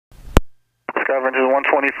Scavenger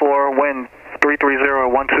 124, wind 330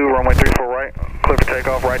 runway 34 right, clear for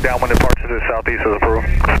takeoff, right downwind departure to the southeast is approved.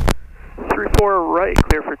 34 right,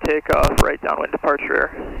 clear for takeoff, right downwind departure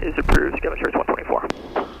is approved, Scavenger 124.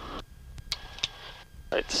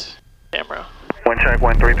 Lights, camera. Wind check,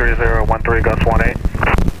 wind 330 gust 18.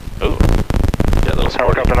 Ooh, yeah, little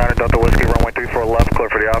sporty. Helicopter 9 Delta Whiskey, runway 34 left, clear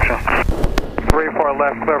for the option. 34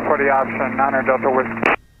 left, clear for the option, 9 Delta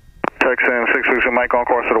Whiskey. Texan 6 Mike on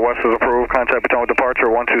course to the west is approved. Contact Potomac departure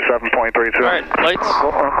 127.32. Alright, lights,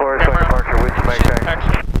 On course, camera. departure, Whiskey Mike Tank.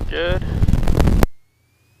 Action, good.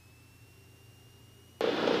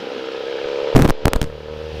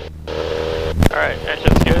 Alright,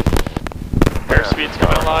 engine's good. Airspeed's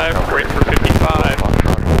coming alive, waiting for 55.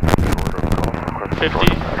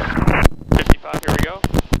 50. 55, here we go.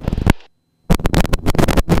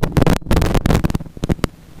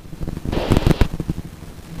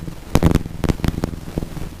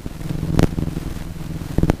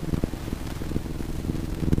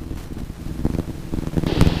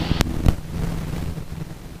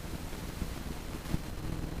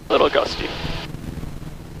 Little gusty.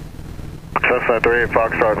 Cessna 38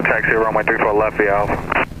 Foxtrot, taxi runway 34 left via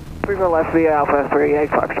Alpha. 34 left via Alpha, 38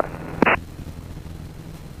 Foxtrot.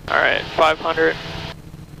 Alright, 500.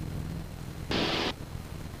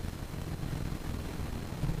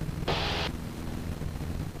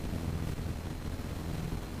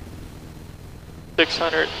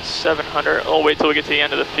 $600, $700. I'll wait till we get to the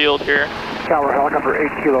end of the field here. Tower helicopter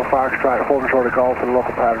 8 Kilo Foxtrot, holding short of call for the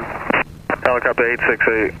local pattern. Helicopter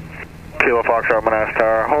 868 Kilo Foxtrot Manassas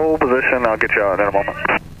Tower. Hold position, I'll get you out in a moment.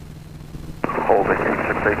 Holding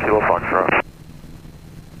 868 Kilo Foxtrot.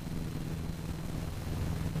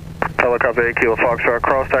 Helicopter 8 Kilo Foxtrot,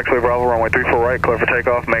 cross taxiway Bravo, runway 34 right, clear for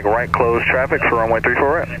takeoff, make right, close traffic for runway 34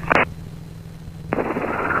 right.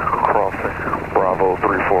 Crossing Bravo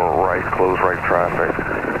 34 right, close right traffic,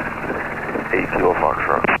 8 Kilo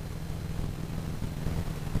Foxtrot.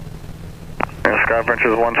 And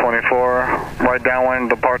Skyventures 124, right downwind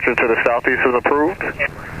departure to the southeast is approved.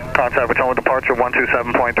 Contact Potomac departure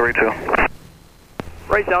 127.32.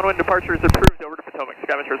 Right downwind departure is approved, over to Potomac,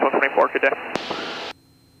 Scavengers 124, good day.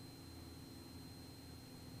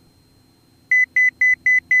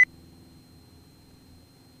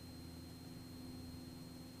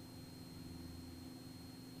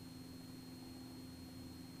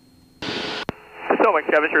 Potomac,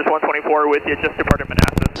 Scavengers 124 with you, just departed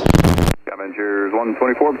Manassas. Scavengers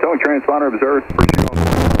 124, Potomac transponder observed, proceed on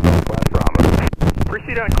course, class Bravo.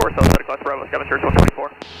 Proceed on course outside of class Bravo, Scavengers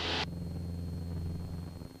 124.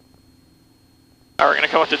 Alright, we're going to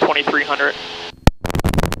come up to 2300.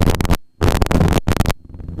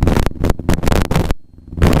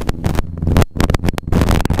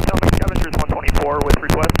 Potomac, Scavengers 124 with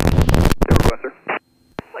request. Request, sir. I'd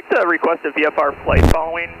like to request a VFR flight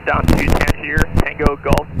following down to Tangier, Tango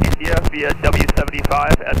Golf, India via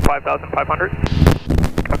W75 at 5,500.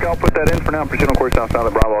 Okay, I'll put that in for now. Proceed on course south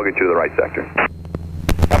of Bravo. I'll get you to the right sector.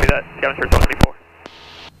 Copy that, Scavengers 124.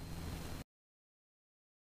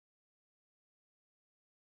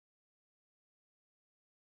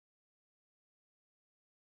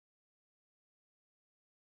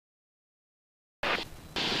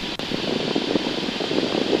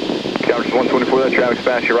 Scavengers 124, that traffic's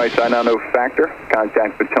past your right side now, no factor.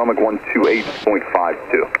 Contact Potomac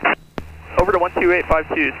 128.52. Over to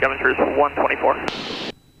 12852, Scavengers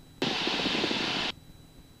 124.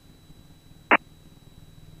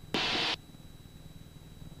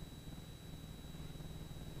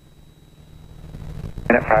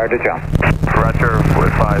 Minute prior to jump. Roger,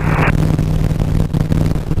 45.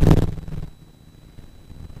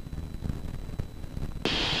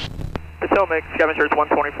 Potomac, Scavengers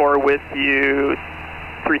 124 with you,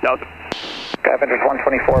 3000. Scavengers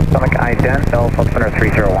 124, Potomac ident, Alpha Center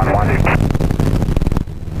 3011.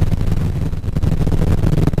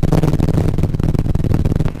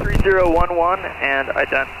 3011 and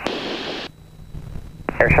ident.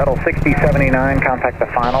 Air Shuttle 6079, contact the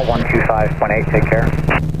final 125.8, take care.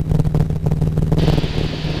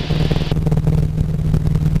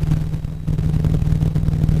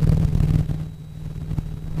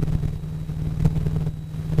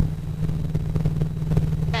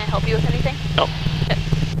 Can I help you with anything? Nope. Okay.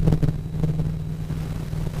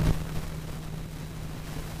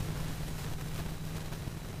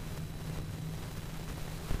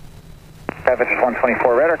 Scavengers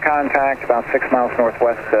 124, radar contact about 6 miles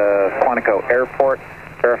northwest of Quantico Airport.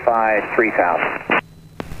 Verify 3000.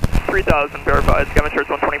 3000 verified, Scavengers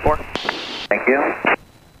 124. Thank you.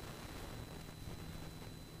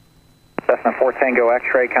 Cessna 4 Tango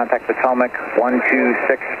X-ray, contact Potomac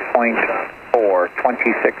 126.4,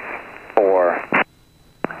 26.4.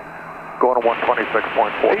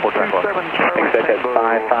 126.4 for Tango. Exit at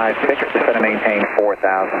 556, descend and maintain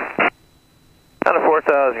 4,000. Down to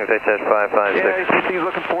 4,000, you can take that 556. Yeah, ACC's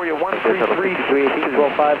looking for you, 133.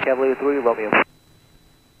 12-5, Cavalier 3, Romeo.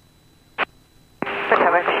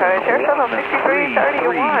 Potomac Charge, Air Shuttle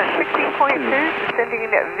 6331, 16.2, descending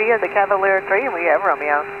via the Cavalier 3, and we have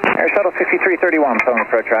Romeo. Air Shuttle 6331, Potomac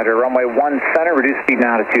approach, roger. Runway 1 center, reduce speed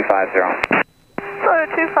now to 250. So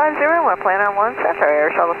 250, we're planning on 1 center, Air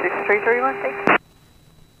Shuttle 6331, thank you.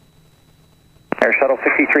 Air Shuttle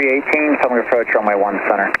 6318, Potomac approach, runway 1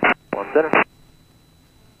 center. 1 center.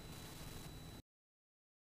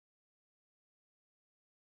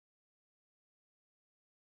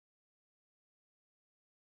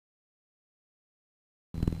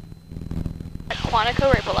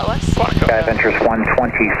 Quantico right below us. Sky Ventures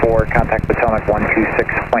 124, contact Potomac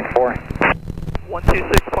 126.4.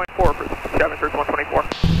 126.4 for Sky Ventures 124.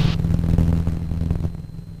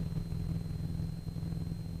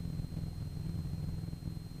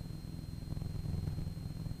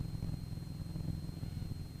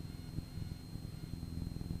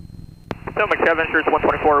 Potomac Sky Ventures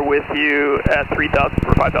 124 with you at 3,000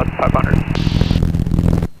 for 5,500.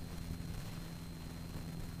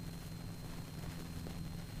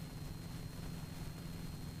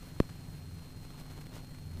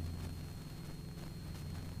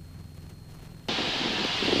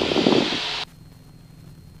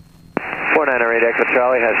 Echo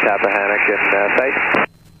Charlie has Tappahannock in sight.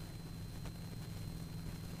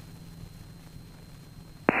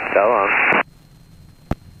 So long.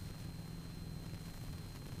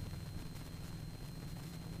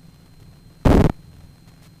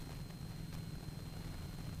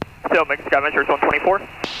 Still mixed Sky Ventures 124.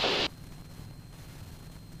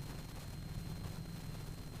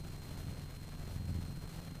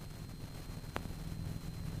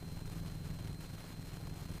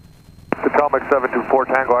 Potomac 724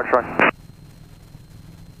 Tango X-ray.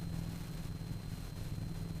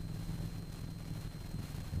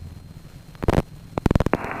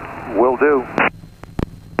 Will do.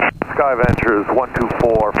 Sky Ventures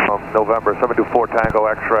 124 from November 724 Tango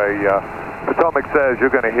X-ray. Potomac says you're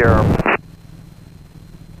going to hear him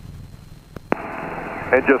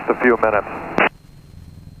in just a few minutes.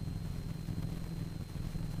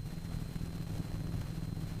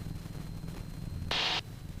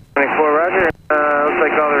 24, roger. Looks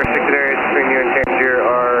like all the restricted areas between you and Tangier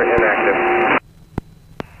are inactive.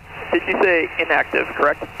 Did you say inactive,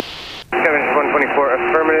 correct? Sky Ventures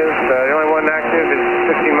 124, affirmative. The only one active is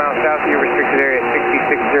 15 miles south of your restricted area at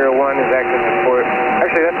 6601 is active support.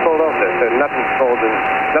 Actually, that's sold also, so nothing's sold and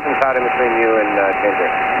nothing's out in between you and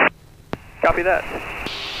Tangier. Copy that.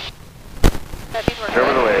 That means we're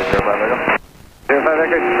Over the way, 05 Echo. 05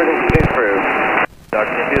 Echo, frequency is approved.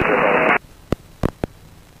 Dr. User.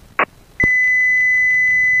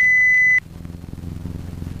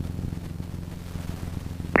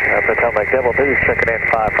 Potomac Double 2, checking in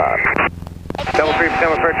 5-5. Double 3,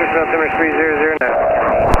 Potomac purchase, altimeter 3009.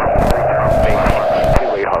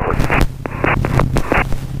 Two-way Harvard.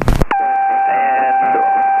 And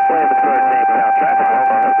Williamsburg, name out traffic.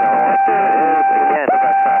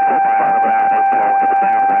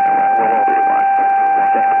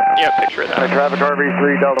 Yeah, picture of that. Traffic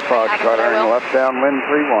RV3 Delta Fox, starting left downwind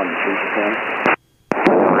 31, 310.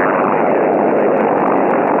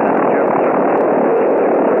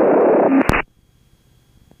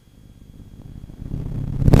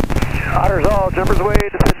 Otters all, jumpers away,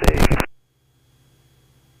 descending.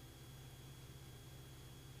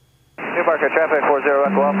 New Barker, traffic 40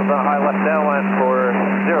 Echo Alpha, high left downwind for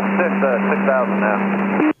 06, 6,000 now.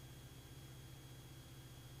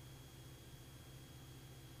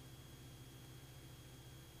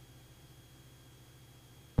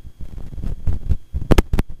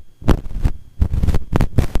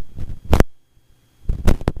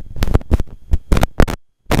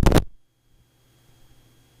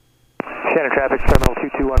 Shannon traffic, terminal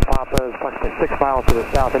 221 Papa is approximately 6 miles to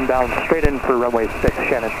the south inbound, straight in for runway 6,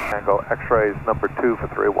 Shannon. Tango X-rays number 2 for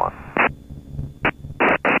 31.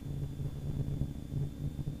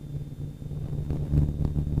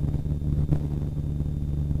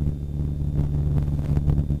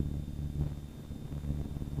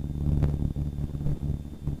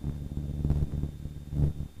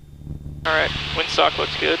 Alright, windsock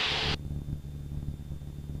looks good.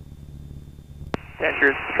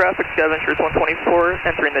 Tangier traffic, Sky Ventures 124,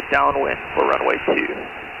 entering the downwind for runway 2,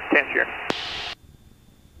 Tangier.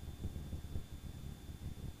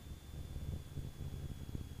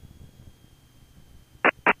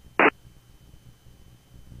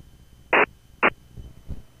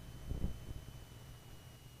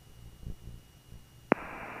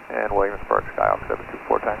 And Williamsburg, Skyhawk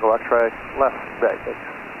 724 Tango X-ray, left baggage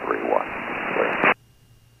 31. Clear.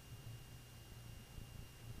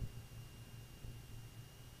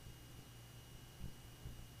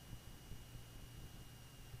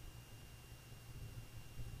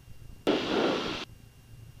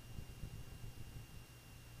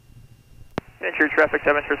 Tangier traffic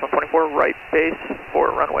 7 Insurance 124, right base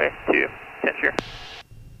for runway 2, Tangier.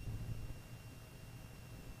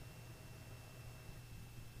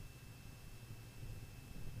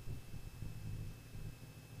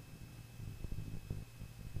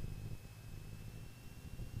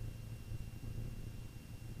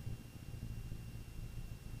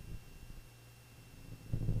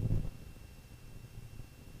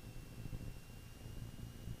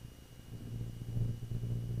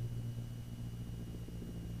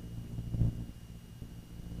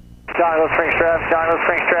 Donovan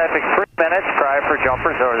Springs traffic, 3 minutes prior for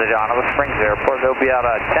jumpers over the Donovan Springs Airport. They'll be out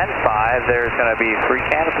at 10-5. There's going to be 3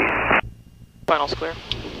 canopies. Final's clear.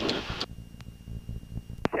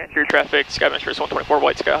 Tangier traffic, Skyventures 124,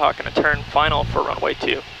 White Skyhawk, and a turn final for runway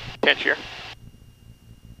 2, Tangier.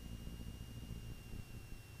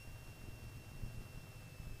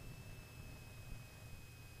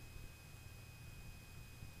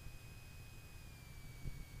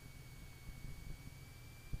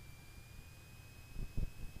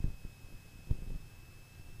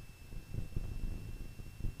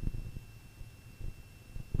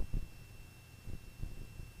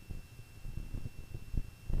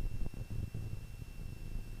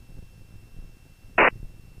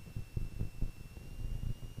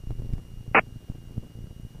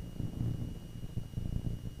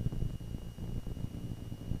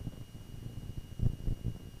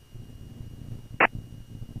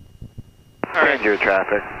 Tangier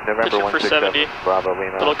traffic, November Pitching for 70. 167, Bravo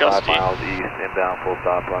Lima, Little 5 gusty. miles east, inbound full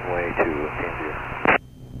stop, runway 2, Tangier.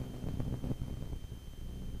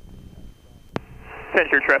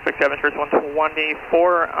 Tangier traffic 7 Insurance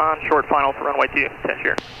 124 on short final for runway 2,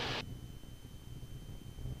 Tangier.